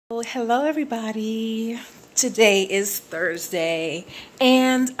Hello everybody. Today is Thursday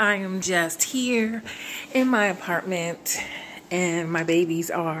and I am just here in my apartment and my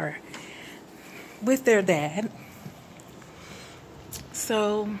babies are with their dad.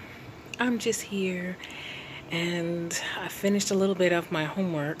 So I'm just here and I finished a little bit of my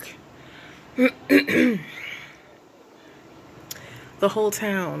homework. The whole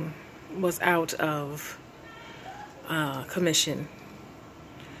town was out of commission.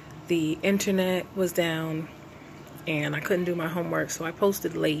 The internet was down and I couldn't do my homework, so I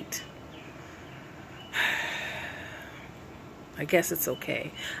posted late. I guess it's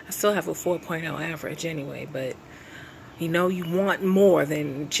okay. I still have a 4.0 average anyway, but you know, you want more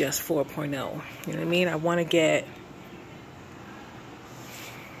than just 4.0. You know what I mean? I want to get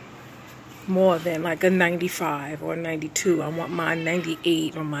more than like a 95 or 92. I want my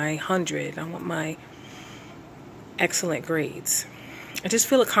 98 or my 100. I want my excellent grades. I just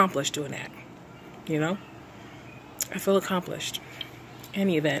feel accomplished doing that, you know? I feel accomplished.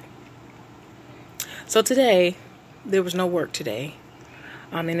 Any event. So today, there was no work today.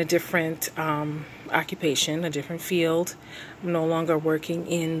 I'm in a different occupation, a different field. I'm no longer working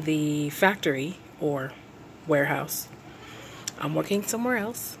in the factory or warehouse. I'm working somewhere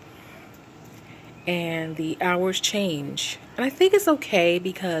else. And the hours change. And I think it's okay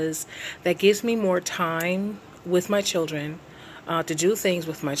because that gives me more time with my children. To do things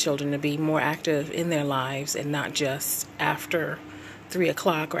with my children, to be more active in their lives and not just after 3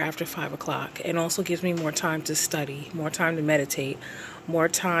 o'clock or after 5 o'clock. It also gives me more time to study, more time to meditate, more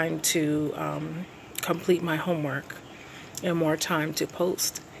time to complete my homework, and more time to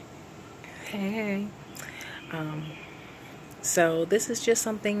post. Hey. So this is just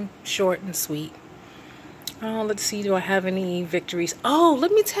something short and sweet. Oh, let's see, do I have any victories? Oh,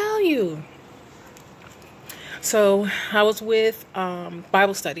 let me tell you. So I was with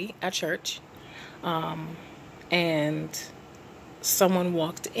Bible study at church, and someone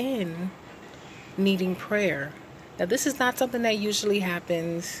walked in needing prayer. Now, this is not something that usually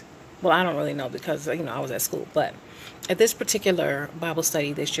happens. Well, I don't really know because, you know, I was at school. But at this particular Bible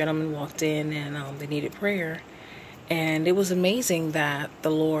study, this gentleman walked in and they needed prayer. And it was amazing that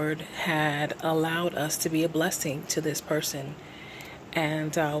the Lord had allowed us to be a blessing to this person.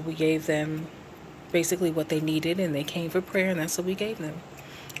 And we gave them basically what they needed, and they came for prayer, and that's what we gave them.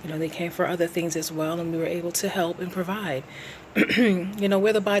 You know, they came for other things as well, and we were able to help and provide. You know,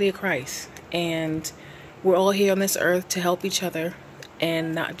 we're the body of Christ, and we're all here on this earth to help each other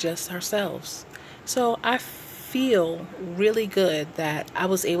and not just ourselves. So I feel really good that I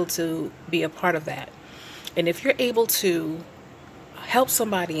was able to be a part of that. And if you're able to help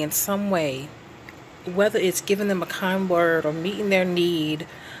somebody in some way, whether it's giving them a kind word or meeting their need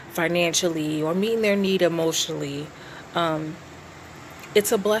financially or meeting their need emotionally,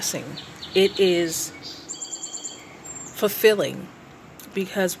 it's a blessing. It is fulfilling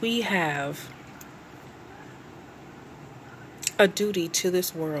because we have a duty to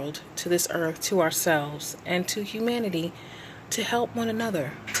this world, to this earth, to ourselves, and to humanity to help one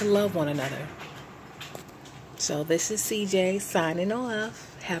another, to love one another. So this is CJ signing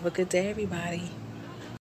off. Have a good day, everybody.